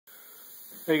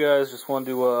Hey guys, just wanted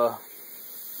to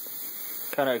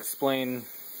kind of explain,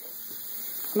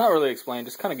 not really explain,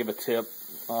 just kind of give a tip.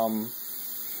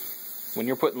 When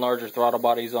you're putting larger throttle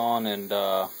bodies on and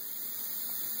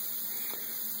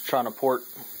trying to port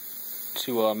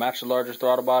to match the larger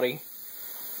throttle body,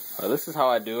 this is how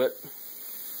I do it.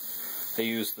 I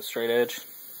use the straight edge.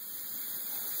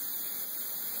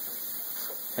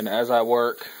 And as I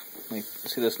work, you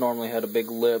see this normally had a big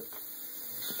lip,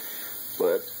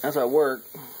 but as I work,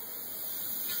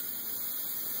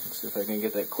 let's see if I can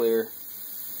get that clear.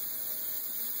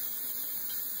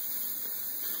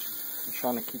 I'm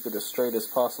trying to keep it as straight as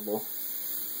possible.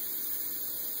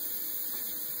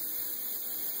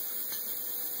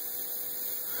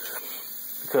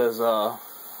 Because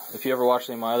if you ever watched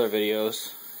any of my other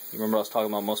videos, you remember I was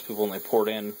talking about most people when they port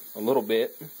in a little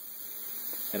bit,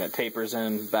 and it tapers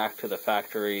in back to the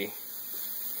factory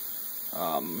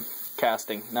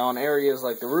casting. Now in areas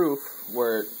like the roof,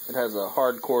 where it has a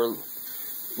hardcore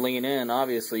lean in,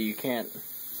 obviously you can't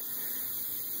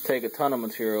take a ton of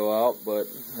material out, but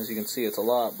as you can see it's a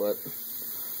lot, but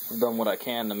I've done what I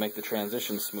can to make the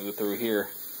transition smooth through here.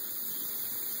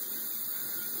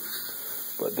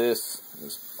 But this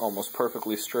is almost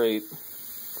perfectly straight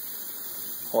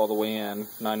all the way in,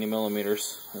 90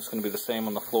 millimeters. It's going to be the same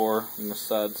on the floor, and this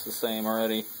side's the same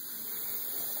already.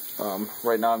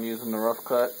 Right now I'm using the rough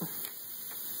cut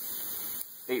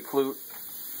 8 flute.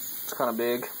 It's kind of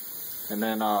big, and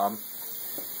then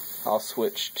I'll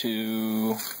switch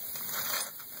to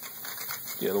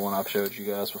the other one I've showed you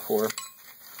guys before,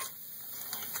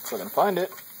 if I can find it.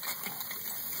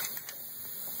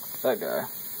 That guy,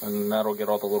 and that'll get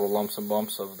all the little lumps and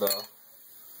bumps of the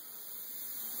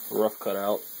rough cut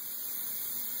out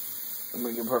and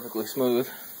make it perfectly smooth.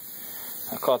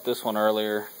 I caught this one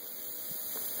earlier.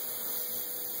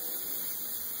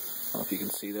 I don't know if you can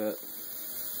see that.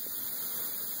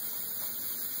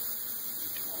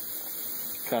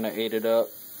 Kind of ate it up,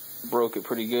 broke it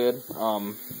pretty good.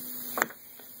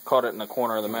 Caught it in the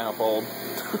corner of the manifold.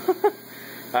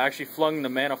 I actually flung the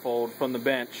manifold from the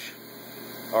bench,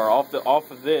 or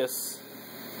off of this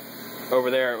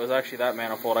over there. It was actually that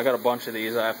manifold. I got a bunch of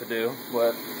these I have to do,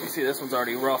 but you see this one's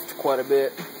already roughed quite a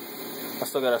bit. I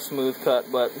still got a smooth cut,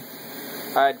 but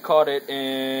I had caught it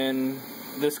in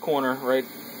this corner right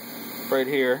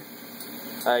here.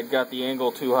 I had got the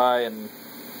angle too high and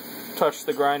touched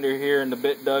the grinder here, and the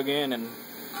bit dug in and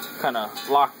kind of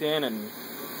locked in and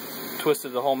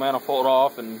twisted the whole manifold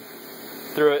off and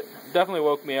threw it. Definitely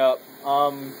woke me up.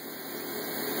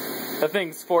 That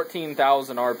thing's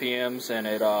 14,000 RPMs, and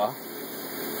it I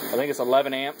think it's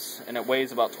 11 amps, and it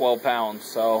weighs about 12 pounds,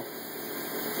 so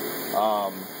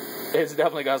it's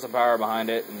definitely got some power behind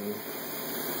it, and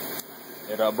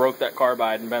it broke that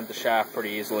carbide and bent the shaft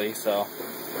pretty easily, so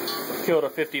killed a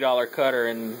 $50 cutter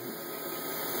in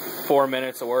 4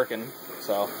 minutes of working.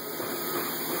 So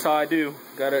that's how I do.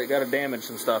 Gotta damage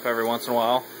some stuff every once in a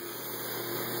while.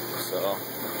 So,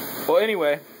 well,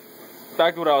 anyway,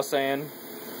 back to what I was saying.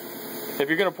 If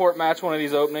you're gonna port match one of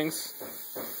these openings,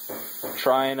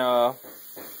 try and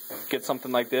get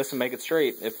something like this and make it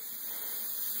straight. If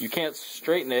you can't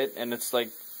straighten it and it's like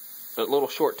a little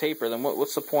short taper, then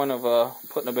what's the point of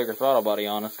putting a bigger throttle body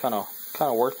on? It's kind of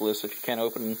worthless if you can't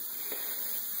open.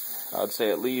 I'd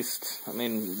say at least, I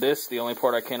mean, the only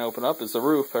part I can't open up is the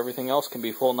roof. Everything else can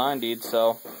be full 90'd,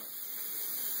 so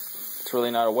it's really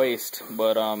not a waste.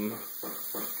 But on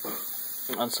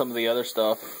some of the other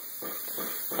stuff,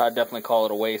 I'd definitely call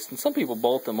it a waste. And some people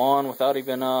bolt them on without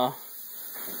even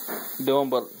doing,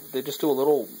 but they just do a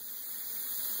little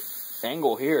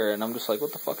angle here, and I'm just like,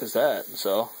 what the fuck is that?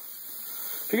 So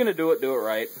if you're gonna do it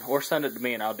right, or send it to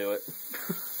me and I'll do it.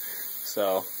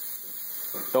 So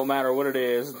don't matter what it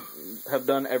is, have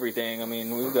done everything. I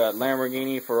mean, we've got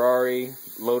Lamborghini, Ferrari,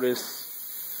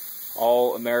 Lotus,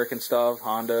 all American stuff,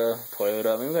 Honda,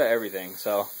 Toyota. I mean, we've got everything.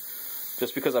 So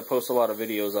just because I post a lot of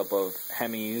videos up of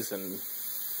Hemis, and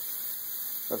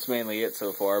that's mainly it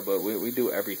so far, but we do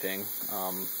everything.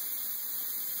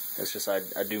 It's just I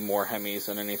do more Hemis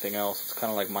than anything else. It's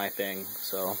kind of like my thing,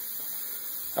 so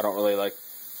I don't really like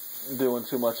doing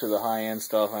too much of the high-end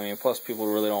stuff. I mean, plus people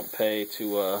really don't pay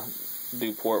to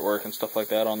do port work and stuff like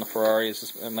that on the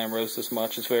Ferraris and Lambros this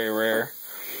much. It's very rare,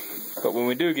 but when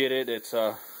we do get it, it's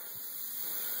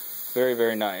very,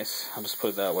 very nice. I'll just put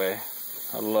it that way.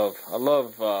 I love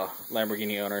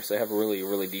Lamborghini owners. They have really,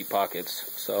 really deep pockets,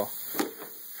 so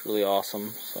it's really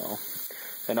awesome. So,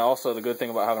 and also the good thing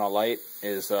about having a light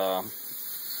is it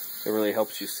really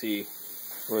helps you see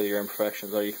where your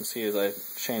imperfections are. You can see as I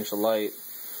change the light,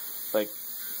 like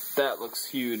that looks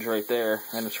huge right there,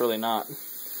 and it's really not.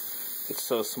 It's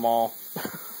so small.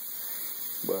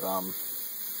 But,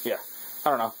 yeah, I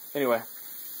don't know. Anyway,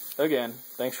 again,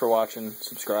 thanks for watching.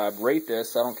 Subscribe. Rate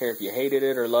this. I don't care if you hated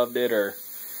it or loved it or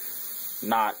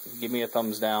not. Give me a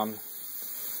thumbs down.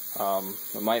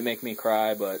 It might make me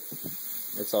cry, but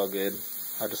it's all good.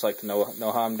 I just like to know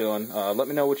how I'm doing. Let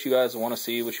me know what you guys want to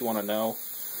see, what you want to know.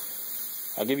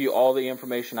 I'll give you all the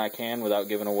information I can without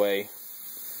giving away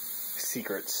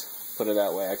secrets. Put it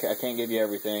that way. I can't give you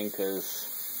everything because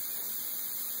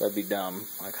that'd be dumb.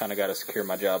 I kind of got to secure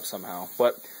my job somehow.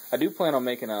 But I do plan on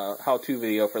making a how-to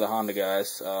video for the Honda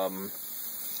guys,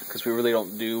 because we really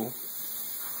don't do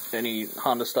any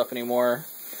Honda stuff anymore.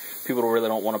 People really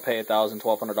don't want to pay $1,000,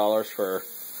 $1,200 for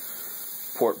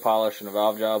port polish and a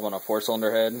valve job on a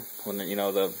 4-cylinder head when, you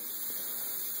know, the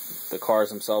cars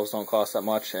themselves don't cost that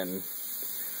much. And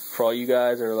for all you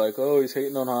guys that are like, oh, he's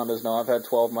hating on Hondas, no, I've had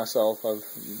 12 myself. I've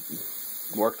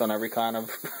worked on every kind of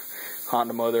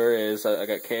Honda motor there is. I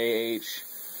got K, H,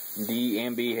 D,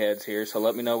 and B heads here, so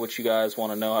let me know what you guys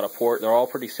want to know how to port. They're all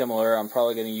pretty similar. I'm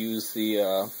probably going to use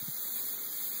the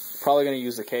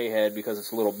K head because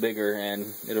it's a little bigger and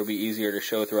it'll be easier to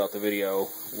show throughout the video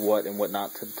what and what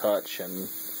not to touch and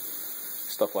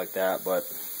stuff like that. But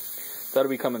that'll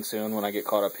be coming soon when I get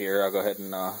caught up here. I'll go ahead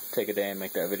and take a day and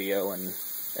make that video and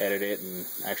edit it and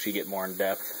actually get more in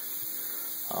depth.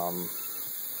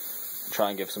 Try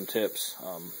and give some tips.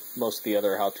 Most of the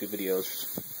other how-to videos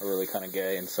are really kind of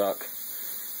gay and suck,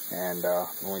 and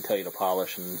only tell you to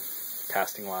polish and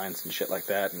casting lines and shit like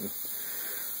that. And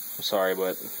I'm sorry,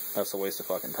 but that's a waste of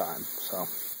fucking time. So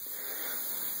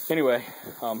anyway,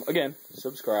 again,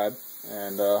 subscribe,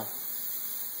 and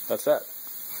that's that.